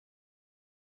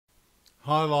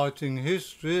highlighting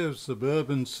history of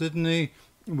suburban Sydney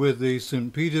with the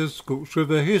St Peter's Cooks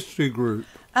River History Group.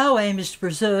 Our aim is to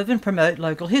preserve and promote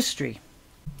local history.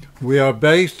 We are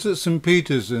based at St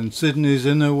Peter's in Sydney's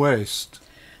inner west.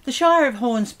 The Shire of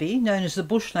Hornsby, known as the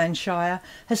Bushland Shire,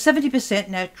 has 70%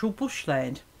 natural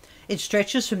bushland. It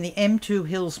stretches from the M2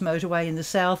 Hills Motorway in the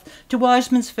south to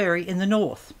Wiseman's Ferry in the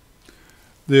north.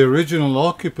 The original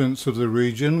occupants of the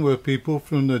region were people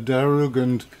from the Darug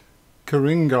and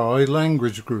Ku-ring-gai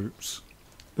language groups.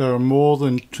 There are more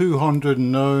than 200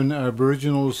 known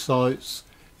Aboriginal sites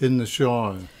in the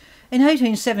Shire. In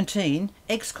 1817,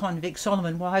 ex-convict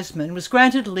Solomon Wiseman was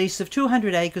granted a lease of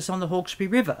 200 acres on the Hawkesbury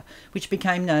River, which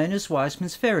became known as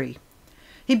Wiseman's Ferry.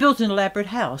 He built an elaborate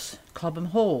house, Cobham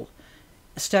Hall,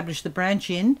 established the branch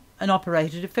inn and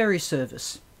operated a ferry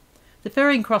service. The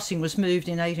ferry crossing was moved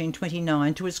in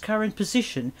 1829 to its current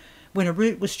position when a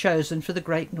route was chosen for the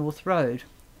Great North Road.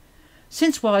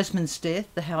 Since Wiseman's death,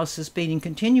 the house has been in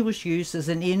continuous use as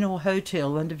an inn or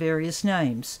hotel under various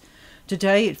names.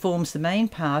 Today it forms the main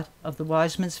part of the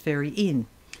Wiseman's Ferry Inn.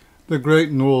 The Great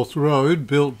North Road,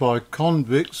 built by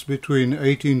convicts between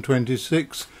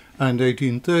 1826 and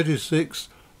 1836,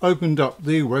 opened up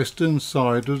the western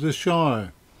side of the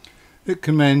Shire. It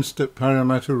commenced at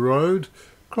Parramatta Road,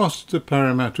 crossed the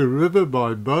Parramatta River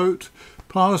by boat,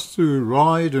 passed through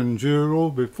Ryde and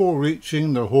Dural before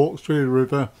reaching the Hawkesbury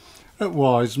River at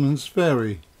Wiseman's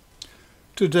Ferry.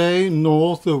 Today,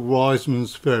 north of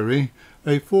Wiseman's Ferry,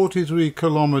 a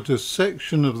 43-kilometre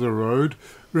section of the road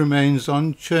remains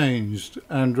unchanged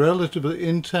and relatively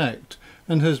intact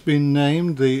and has been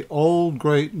named the Old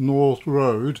Great North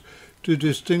Road to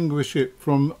distinguish it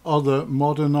from other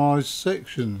modernised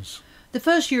sections. The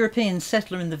first European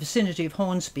settler in the vicinity of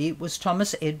Hornsby was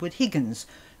Thomas Edward Higgins,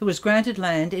 who was granted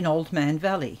land in Old Man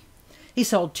Valley. He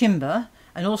sold timber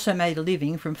and also made a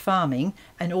living from farming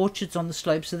and orchards on the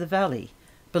slopes of the valley,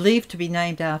 believed to be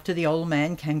named after the old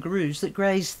man kangaroos that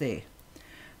grazed there.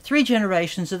 3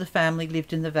 generations of the family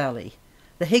lived in the valley.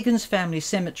 The Higgins family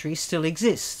cemetery still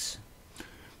exists.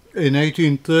 In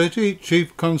 1830,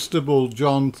 Chief Constable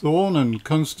John Thorne and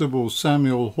Constable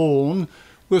Samuel Horne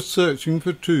were searching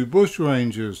for 2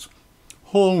 bushrangers.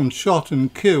 Horne shot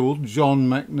and killed John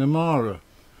McNamara.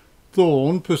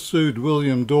 Thorne pursued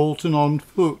William Dalton on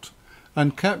foot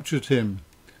and captured him.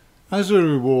 As a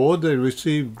reward, they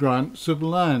received grants of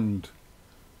land.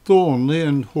 Thornley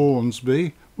and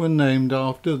Hornsby were named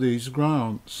after these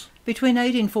grants. Between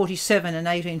 1847 and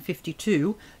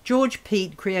 1852, George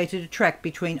Peat created a track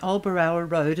between Albarowa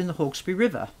Road and the Hawkesbury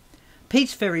River.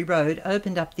 Peat's Ferry Road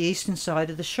opened up the eastern side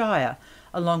of the Shire,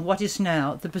 along what is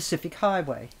now the Pacific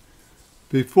Highway.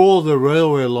 Before the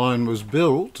railway line was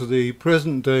built, the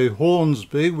present-day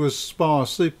Hornsby was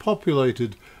sparsely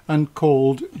populated and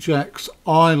called Jack's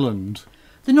Island.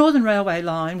 The Northern Railway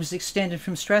line was extended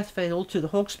from Strathfield to the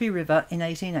Hawkesbury River in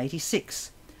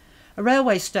 1886. A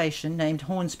railway station named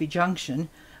Hornsby Junction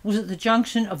was at the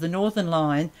junction of the Northern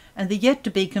Line and the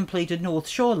yet-to-be-completed North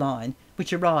Shore Line,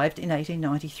 which arrived in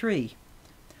 1893.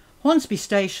 Hornsby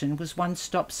Station was one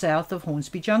stop south of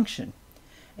Hornsby Junction.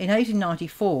 In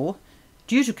 1894,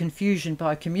 due to confusion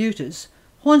by commuters,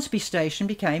 Hornsby Station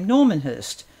became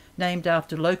Normanhurst, named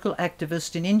after local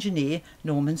activist and engineer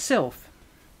Norman Self.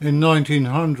 In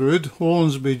 1900,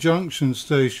 Hornsby Junction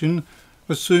Station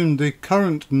assumed the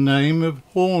current name of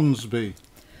Hornsby.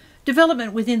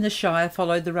 Development within the Shire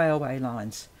followed the railway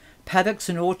lines. Paddocks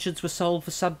and orchards were sold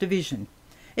for subdivision.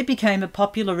 It became a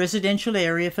popular residential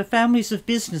area for families of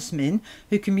businessmen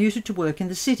who commuted to work in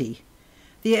the city.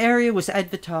 The area was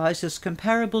advertised as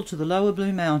comparable to the lower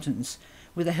Blue Mountains,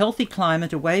 with a healthy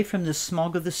climate away from the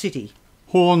smog of the city.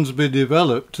 Hornsby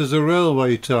developed as a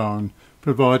railway town,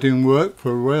 providing work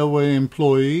for railway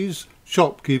employees,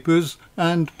 shopkeepers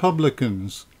and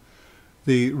publicans.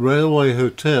 The Railway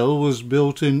Hotel was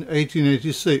built in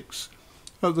 1886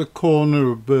 at the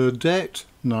corner of Burdett,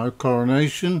 now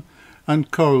Coronation, and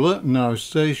Kohler, now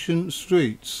Station,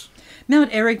 streets.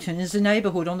 Mount Errington is a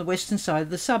neighbourhood on the western side of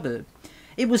the suburb.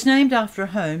 It was named after a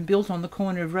home built on the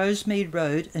corner of Rosemead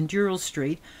Road and Dural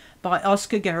Street by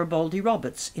Oscar Garibaldi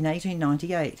Roberts in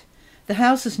 1898. The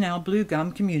house is now Blue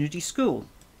Gum Community School.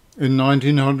 In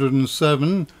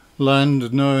 1907,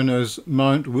 land known as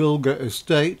Mount Wilga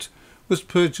Estate was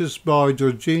purchased by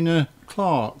Georgina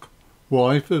Clark,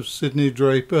 wife of Sydney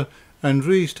draper and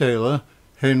retailer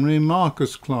Henry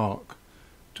Marcus Clark.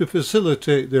 To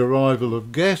facilitate the arrival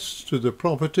of guests to the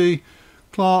property,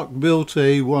 Clark built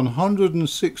a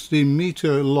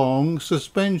 160-metre-long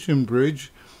suspension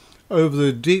bridge over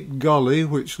the deep gully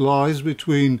which lies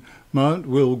between Mount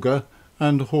Wilga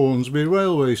and Hornsby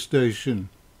railway station.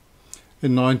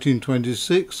 In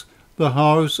 1926, the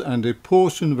house and a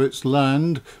portion of its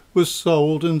land was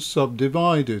sold and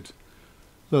subdivided.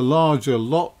 The larger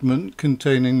allotment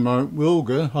containing Mount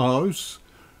Wilga House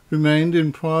remained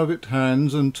in private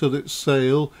hands until its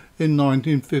sale in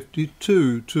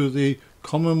 1952 to the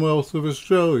Commonwealth of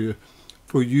Australia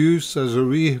for use as a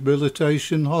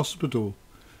rehabilitation hospital.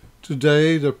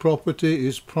 Today the property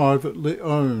is privately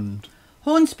owned.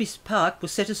 Hornsby Park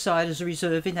was set aside as a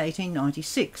reserve in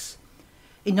 1896.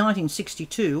 In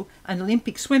 1962, an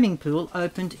Olympic swimming pool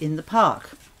opened in the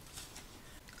park.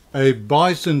 A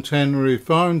bicentenary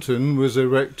fountain was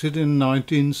erected in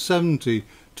 1970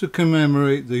 to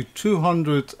commemorate the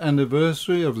 200th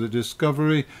anniversary of the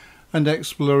discovery and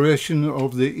exploration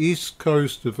of the east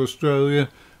coast of Australia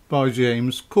by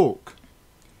James Cook.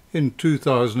 In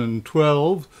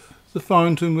 2012, the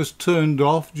fountain was turned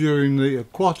off during the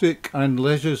Aquatic and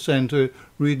Leisure Centre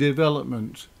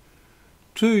redevelopment.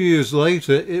 2 years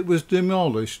later it was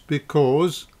demolished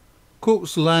because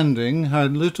Cook's Landing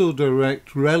had little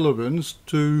direct relevance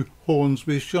to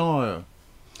Hornsby Shire.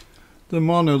 The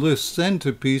monolith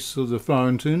centrepiece of the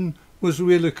fountain was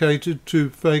relocated to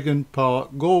Fagan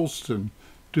Park, Galston,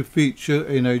 to feature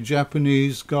in a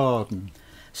Japanese garden.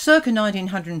 Circa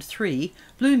 1903,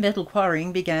 blue metal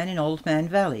quarrying began in Old Man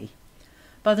Valley.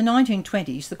 By the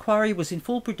 1920s, the quarry was in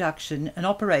full production and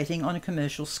operating on a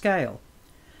commercial scale.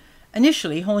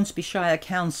 Initially, Hornsby Shire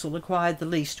Council acquired the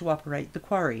lease to operate the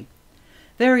quarry.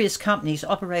 Various companies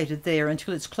operated there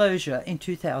until its closure in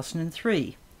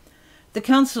 2003. The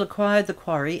council acquired the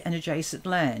quarry and adjacent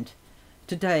land,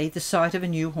 today the site of a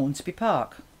new Hornsby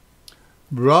Park.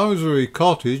 Browsery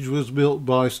Cottage was built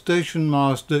by station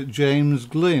master James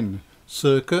Glynn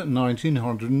circa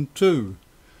 1902.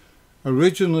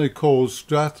 Originally called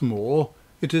Strathmore,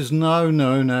 it is now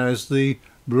known as the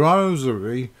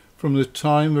Browsery from the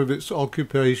time of its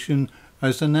occupation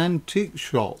as an antique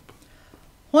shop.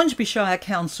 Hornsby Shire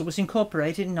Council was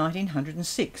incorporated in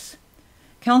 1906.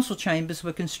 Council chambers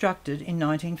were constructed in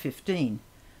 1915.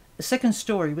 A second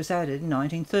storey was added in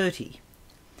 1930.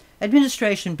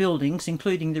 Administration buildings,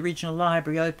 including the original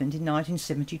library, opened in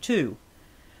 1972.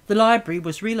 The library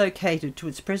was relocated to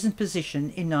its present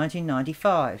position in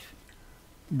 1995.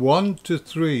 1 to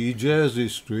 3 Jersey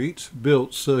Street,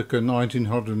 built circa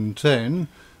 1910,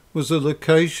 was the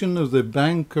location of the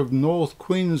Bank of North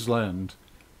Queensland,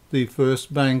 the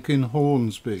first bank in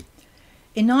Hornsby.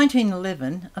 In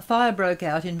 1911, a fire broke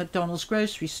out in McDonald's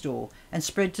grocery store and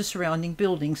spread to surrounding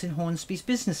buildings in Hornsby's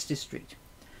business district.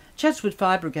 Chatswood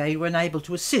Fire Brigade were unable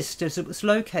to assist as it was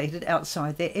located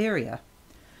outside their area.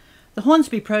 The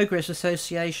Hornsby Progress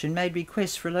Association made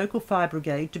requests for a local fire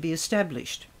brigade to be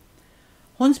established.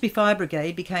 Hornsby Fire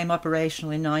Brigade became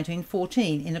operational in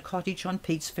 1914 in a cottage on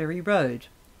Pete's Ferry Road.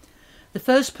 The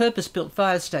first purpose-built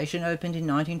fire station opened in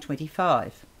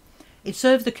 1925. It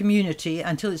served the community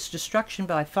until its destruction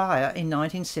by fire in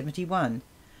 1971.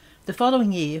 The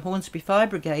following year, Hornsby Fire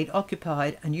Brigade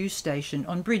occupied a new station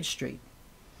on Bridge Street.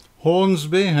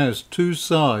 Hornsby has two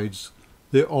sides,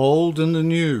 the old and the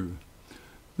new.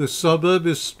 The suburb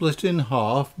is split in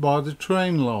half by the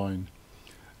train line.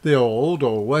 The old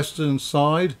or western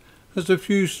side has a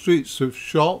few streets of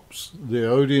shops, the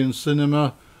Odeon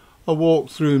Cinema, a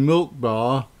walk-through milk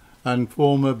bar and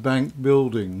former bank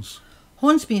buildings.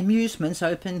 Hornsby Amusements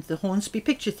opened the Hornsby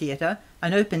Picture Theatre,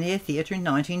 an open-air theatre, in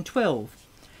 1912.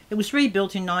 It was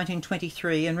rebuilt in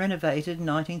 1923 and renovated in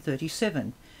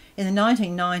 1937. In the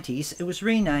 1990s, it was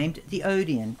renamed the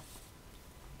Odeon.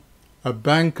 A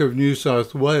Bank of New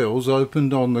South Wales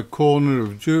opened on the corner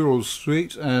of Dural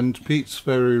Street and Pete's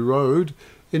Ferry Road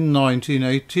in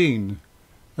 1918.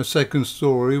 A second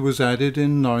storey was added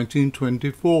in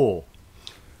 1924.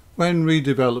 When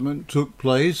redevelopment took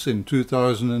place in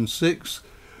 2006,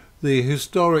 the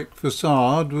historic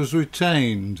facade was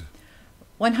retained.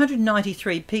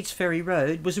 193 Pete's Ferry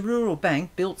Road was a rural bank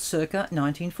built circa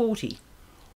 1940.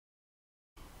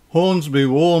 Hornsby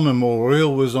War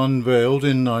Memorial was unveiled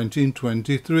in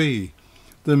 1923.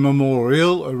 The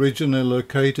memorial, originally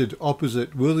located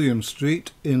opposite William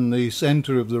Street in the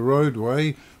centre of the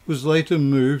roadway, was later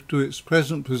moved to its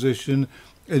present position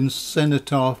in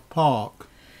Cenotaph Park.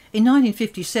 In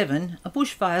 1957, a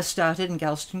bushfire started in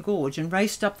Galston Gorge and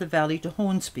raced up the valley to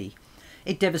Hornsby.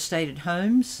 It devastated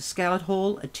homes, a scout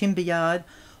hall, a timber yard,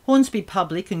 Hornsby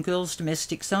Public and Girls'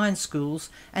 Domestic Science Schools,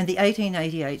 and the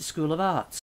 1888 School of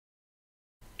Arts.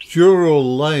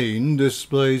 Dural Lane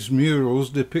displays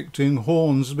murals depicting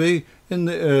Hornsby in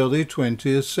the early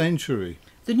 20th century.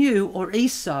 The new or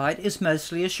east side is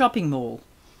mostly a shopping mall.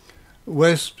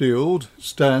 Westfield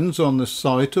stands on the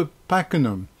site of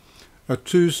Pakenham, a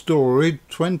two-storied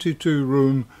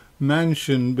 22-room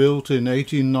mansion built in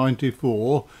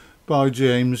 1894 by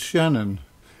James Shannon.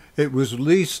 It was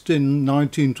leased in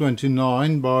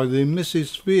 1929 by the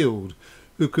Mrs. Field,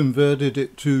 who converted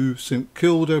it to St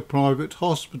Kilda Private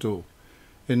Hospital.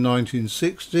 In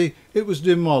 1960 it was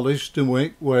demolished to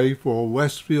make way for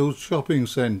Westfield Shopping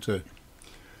Centre.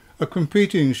 A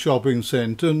competing shopping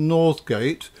centre,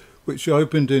 Northgate, which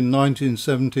opened in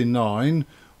 1979,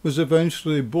 was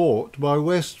eventually bought by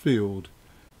Westfield.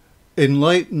 In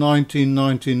late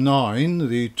 1999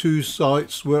 the two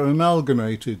sites were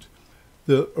amalgamated.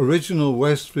 The original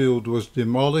Westfield was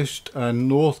demolished and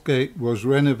Northgate was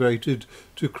renovated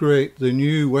to create the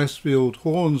new Westfield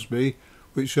Hornsby,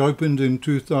 which opened in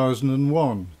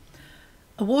 2001.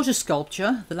 A water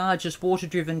sculpture, the largest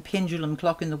water-driven pendulum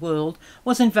clock in the world,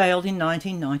 was unveiled in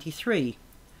 1993.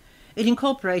 It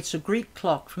incorporates a Greek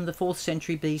clock from the 4th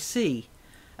century BC,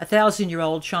 a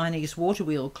 1,000-year-old Chinese water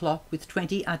wheel clock with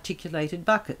 20 articulated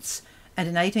buckets, and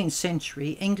an 18th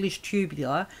century English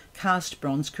tubular cast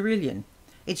bronze carillon.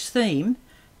 Its theme,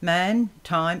 man,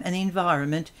 time and the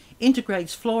environment,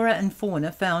 integrates flora and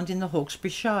fauna found in the Hornsby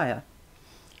Shire.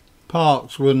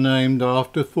 Parks were named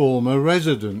after former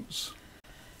residents.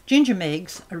 Ginger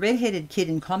Meggs, a red-headed kid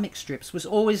in comic strips, was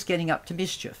always getting up to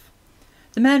mischief.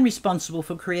 The man responsible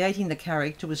for creating the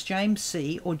character was James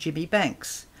C. or Jimmy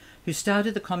Banks, who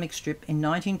started the comic strip in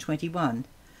 1921.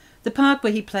 The part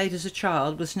where he played as a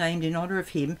child was named in honour of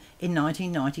him in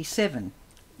 1997.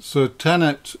 Sir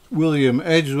Tanat William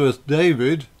Edgeworth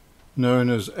David, known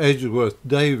as Edgeworth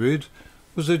David,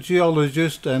 was a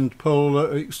geologist and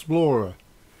polar explorer.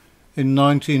 In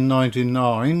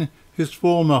 1999, his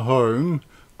former home,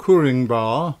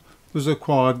 Ku-ring-gai, was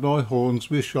acquired by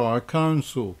Hornsby Shire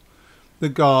Council. The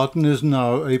garden is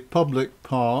now a public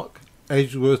park,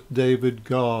 Edgeworth David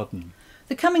Garden.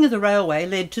 The coming of the railway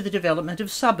led to the development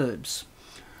of suburbs.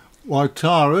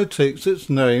 Waitara takes its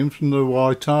name from the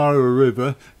Waitara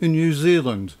River in New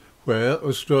Zealand, where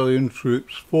Australian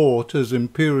troops fought as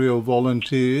Imperial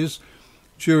volunteers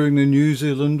during the New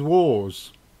Zealand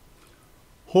Wars.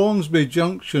 Hornsby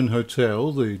Junction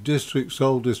Hotel, the district's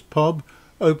oldest pub,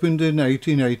 opened in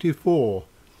 1884.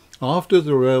 After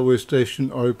the railway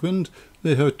station opened,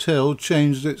 the hotel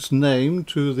changed its name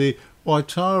to the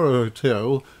Waitara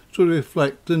Hotel to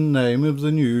reflect the name of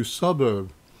the new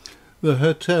suburb. The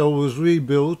hotel was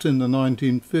rebuilt in the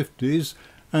 1950s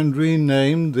and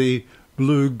renamed the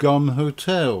Blue Gum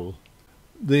Hotel.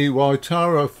 The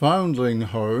Waitara Foundling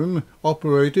Home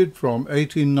operated from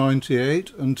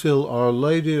 1898 until Our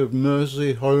Lady of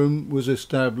Mercy Home was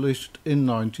established in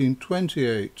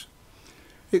 1928.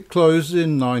 It closed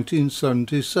in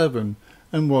 1977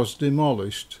 and was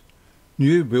demolished.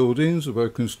 New buildings were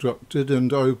constructed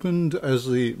and opened as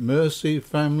the Mercy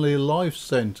Family Life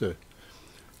Centre,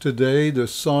 today the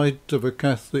site of a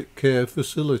Catholic care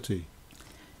facility.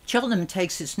 Cheltenham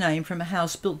takes its name from a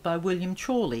house built by William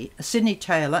Chorley, a Sydney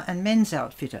tailor and men's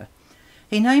outfitter.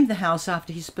 He named the house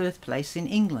after his birthplace in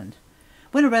England.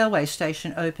 When a railway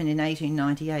station opened in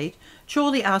 1898,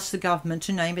 Chorley asked the government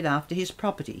to name it after his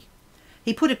property.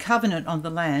 He put a covenant on the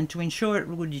land to ensure it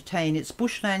would retain its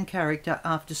bushland character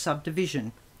after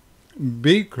subdivision.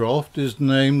 Beecroft is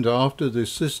named after the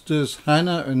sisters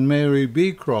Hannah and Mary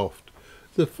Beecroft,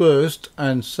 the first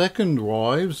and second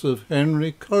wives of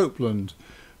Henry Copeland,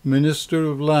 Minister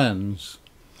of Lands.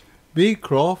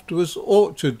 Beecroft was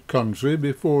orchard country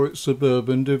before its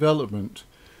suburban development.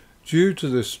 Due to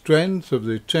the strength of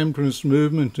the temperance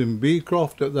movement in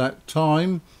Beecroft at that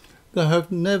time, there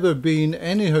have never been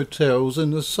any hotels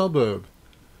in the suburb.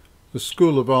 The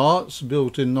School of Arts,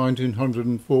 built in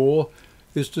 1904,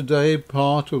 is today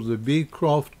part of the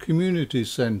Beecroft Community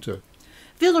Centre.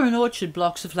 Villa and orchard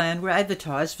blocks of land were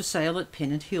advertised for sale at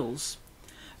Pennant Hills.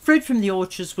 Fruit from the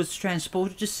orchards was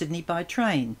transported to Sydney by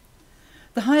train.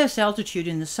 The highest altitude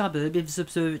in the suburb is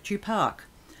Observatory Park,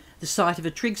 the site of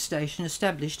a trig station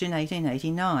established in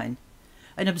 1889.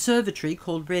 An observatory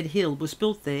called Red Hill was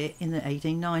built there in the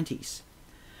 1890s.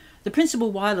 The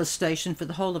principal wireless station for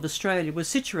the whole of Australia was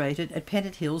situated at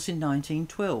Pennant Hills in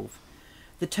 1912.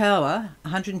 The tower,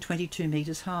 122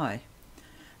 metres high.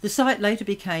 The site later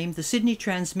became the Sydney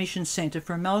Transmission Centre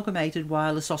for Amalgamated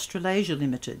Wireless Australasia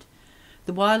Limited.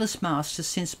 The wireless mast has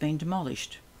since been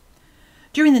demolished.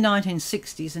 During the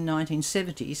 1960s and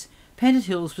 1970s, Pennant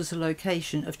Hills was the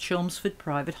location of Chelmsford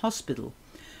Private Hospital,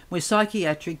 where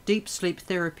psychiatric deep sleep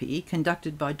therapy,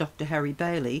 conducted by Dr. Harry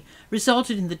Bailey,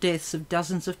 resulted in the deaths of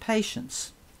dozens of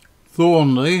patients.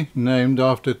 Thornley, named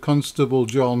after Constable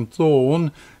John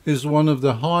Thorne, is one of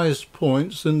the highest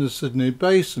points in the Sydney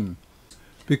Basin.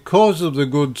 Because of the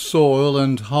good soil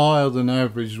and higher than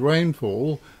average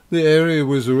rainfall, The area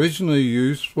was originally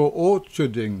used for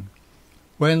orcharding.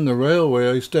 When the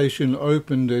railway station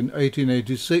opened in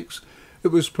 1886, it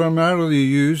was primarily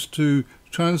used to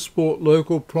transport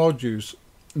local produce,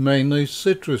 mainly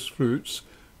citrus fruits,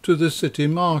 to the city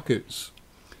markets.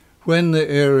 When the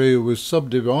area was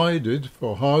subdivided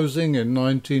for housing in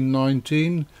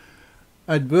 1919,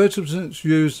 advertisements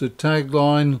used the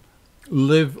tagline,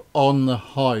 "Live on the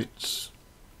Heights."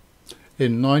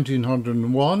 In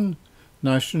 1901,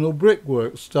 National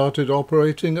Brickworks started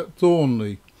operating at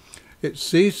Thornley. It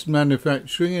ceased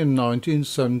manufacturing in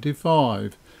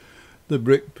 1975. The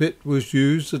brick pit was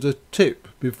used as a tip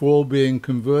before being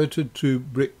converted to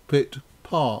Brick Pit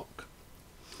Park.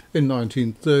 In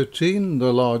 1913,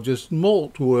 the largest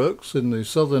malt works in the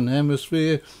Southern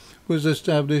Hemisphere was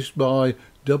established by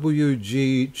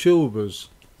W.G. Chilvers.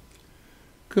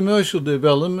 Commercial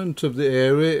development of the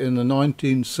area in the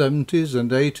 1970s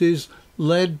and 80s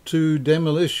led to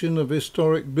demolition of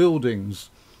historic buildings.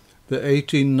 The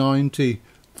 1890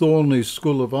 Thornley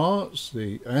School of Arts,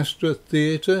 the Astra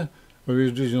Theatre,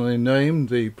 originally named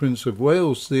the Prince of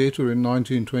Wales Theatre in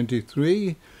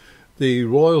 1923, the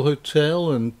Royal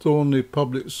Hotel and Thornley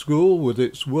Public School with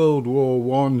its World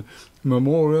War I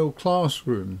memorial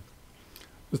classroom.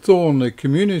 The Thornley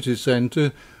Community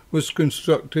Centre was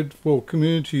constructed for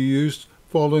community use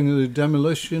following the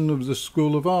demolition of the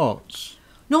School of Arts.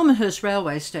 Normanhurst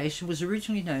Railway Station was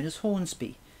originally known as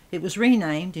Hornsby. It was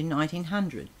renamed in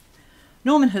 1900.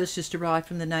 Normanhurst is derived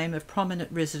from the name of prominent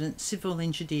resident civil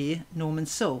engineer Norman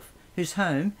Self, whose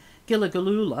home,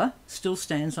 Gillagalloola, still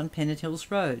stands on Pennant Hills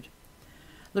Road.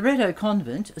 Loretto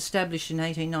Convent, established in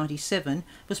 1897,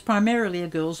 was primarily a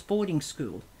girls' boarding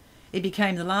school. It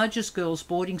became the largest girls'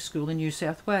 boarding school in New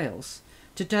South Wales.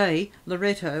 Today,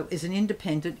 Loretto is an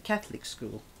independent Catholic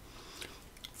school.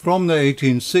 From the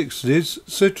 1860s,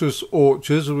 citrus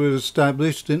orchards were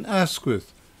established in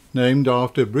Asquith, named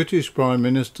after British Prime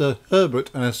Minister Herbert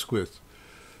Asquith.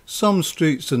 Some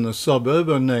streets in the suburb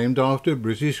are named after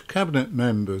British cabinet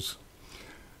members.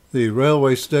 The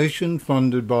railway station,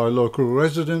 funded by local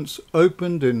residents,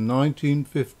 opened in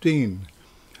 1915.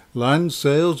 Land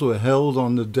sales were held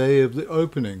on the day of the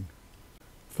opening.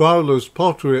 Fowler's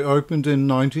Pottery opened in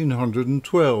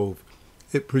 1912.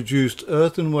 It produced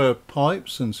earthenware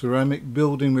pipes and ceramic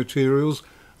building materials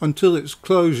until its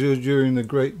closure during the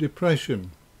Great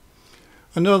Depression.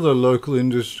 Another local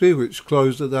industry which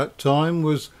closed at that time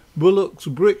was Bullock's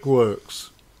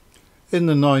Brickworks. In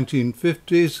the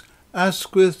 1950s,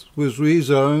 Asquith was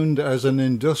rezoned as an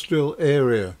industrial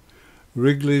area.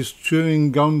 Wrigley's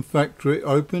chewing gum factory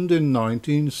opened in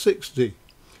 1960.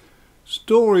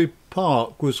 Storey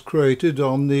Park was created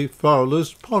on the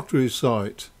Fowler's Pottery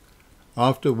site.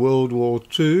 After World War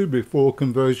II, before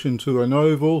conversion to an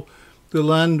oval, the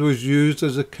land was used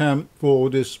as a camp for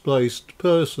displaced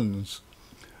persons.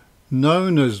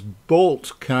 Known as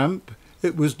Bolt Camp,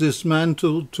 it was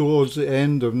dismantled towards the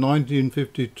end of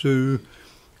 1952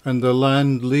 and the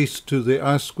land leased to the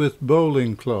Asquith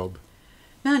Bowling Club.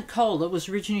 Mount Colah was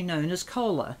originally known as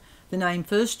Colah, the name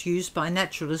first used by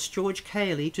naturalist George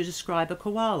Cayley to describe a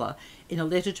koala in a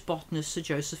letter to botanist Sir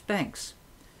Joseph Banks.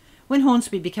 When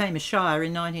Hornsby became a shire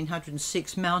in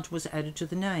 1906, Mount was added to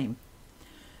the name.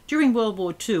 During World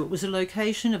War II, it was a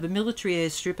location of a military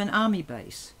airstrip and army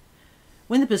base.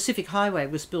 When the Pacific Highway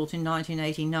was built in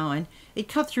 1989, it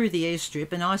cut through the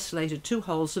airstrip and isolated 2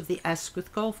 holes of the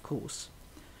Asquith Golf Course.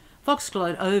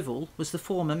 Foxglade Oval was the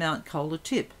former Mount Colah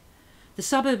tip. The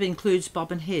suburb includes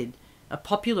Bobbin Head, a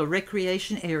popular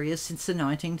recreation area since the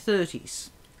 1930s.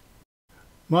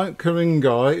 Mount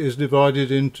Ku-ring-gai is divided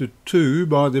into 2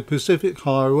 by the Pacific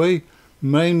Highway,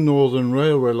 Main Northern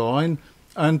Railway Line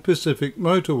and Pacific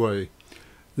Motorway.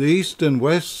 The east and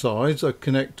west sides are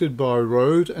connected by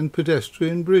road and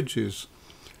pedestrian bridges.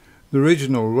 The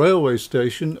original railway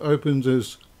station opened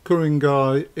as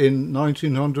Ku-ring-gai in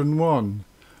 1901.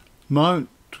 Mount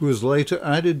was later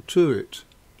added to it.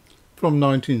 From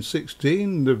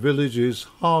 1916, the village's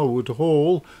Harwood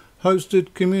Hall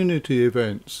hosted community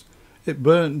events. It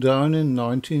burnt down in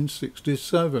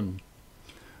 1967.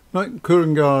 Mount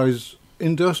Ku-ring-gai's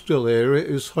industrial area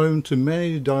is home to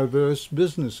many diverse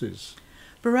businesses.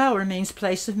 Berowra means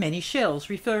place of many shells,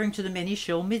 referring to the many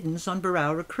shell middens on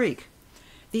Berowra Creek.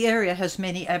 The area has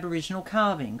many Aboriginal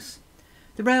carvings.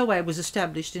 The railway was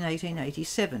established in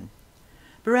 1887.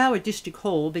 Berowra District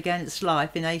Hall began its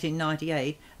life in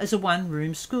 1898 as a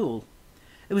 1-room school.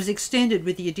 It was extended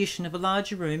with the addition of a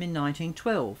larger room in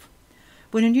 1912.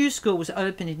 When a new school was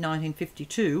opened in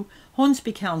 1952,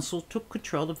 Hornsby Council took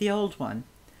control of the old one.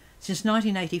 Since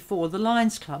 1984, the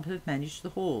Lions Club have managed the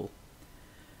hall.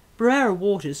 Berowra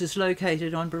Waters is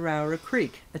located on Berowra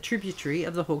Creek, a tributary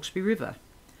of the Hawkesbury River.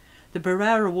 The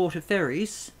Berowra Water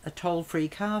Ferries, a toll-free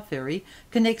car ferry,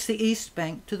 connects the east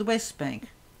bank to the west bank.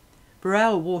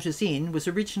 Berowra Waters Inn was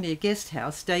originally a guest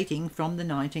house dating from the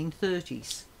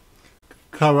 1930s.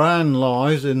 Ku-ring-gai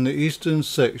lies in the eastern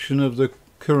section of the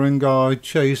Ku-ring-gai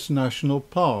Chase National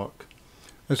Park.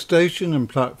 A station and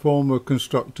platform were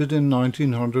constructed in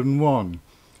 1901.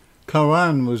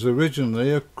 Ku-ring-gai was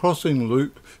originally a crossing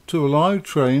loop to allow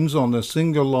trains on a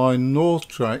single-line north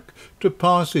track to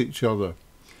pass each other.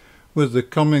 With the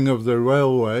coming of the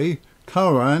railway,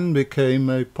 Ku-ring-gai became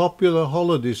a popular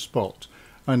holiday spot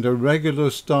and a regular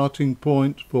starting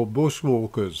point for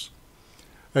bushwalkers.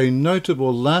 A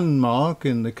notable landmark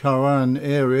in the Ku-ring-gai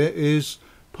area is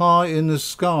Pie in the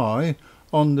Sky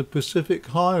on the Pacific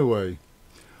Highway.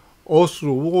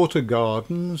 Austral Water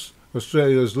Gardens,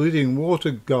 Australia's leading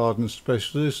water garden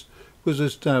specialist, was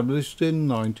established in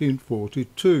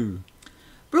 1942.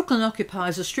 Butlin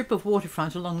occupies a strip of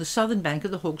waterfront along the southern bank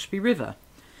of the Hawkesbury River.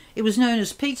 It was known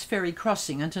as Pete's Ferry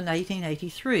Crossing until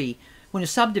 1883, when a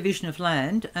subdivision of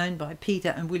land owned by Peter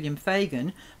and William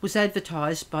Fagan was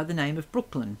advertised by the name of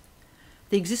Butlin.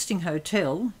 The existing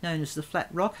hotel, known as the Flat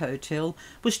Rock Hotel,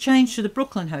 was changed to the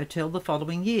Butlin Hotel the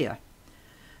following year.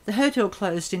 The hotel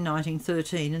closed in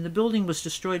 1913 and the building was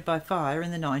destroyed by fire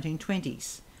in the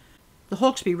 1920s. The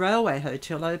Hawkesbury Railway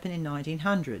Hotel opened in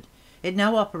 1900. It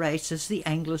now operates as the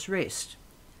Angler's Rest.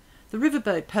 The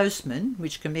riverboat Postman,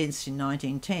 which commenced in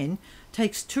 1910,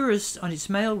 takes tourists on its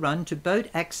mail run to boat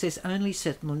access-only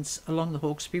settlements along the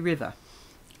Hawkesbury River.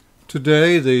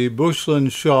 Today, the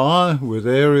Bushland Shire, with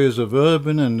areas of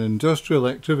urban and industrial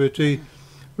activity,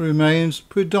 remains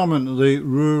predominantly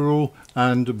rural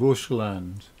and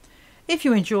bushland. If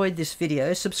you enjoyed this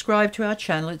video, subscribe to our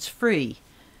channel, it's free.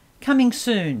 Coming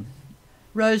soon,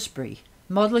 Rosebery,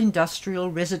 Model Industrial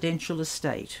Residential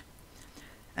Estate.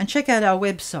 And check out our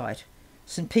website,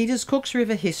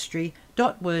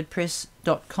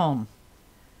 stpeterscooksriverhistory.wordpress.com.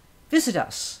 Visit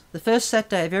us the first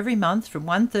Saturday of every month from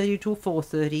 1:30 till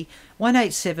 4:30,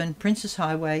 187 Princes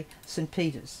Highway, St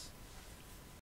Peters.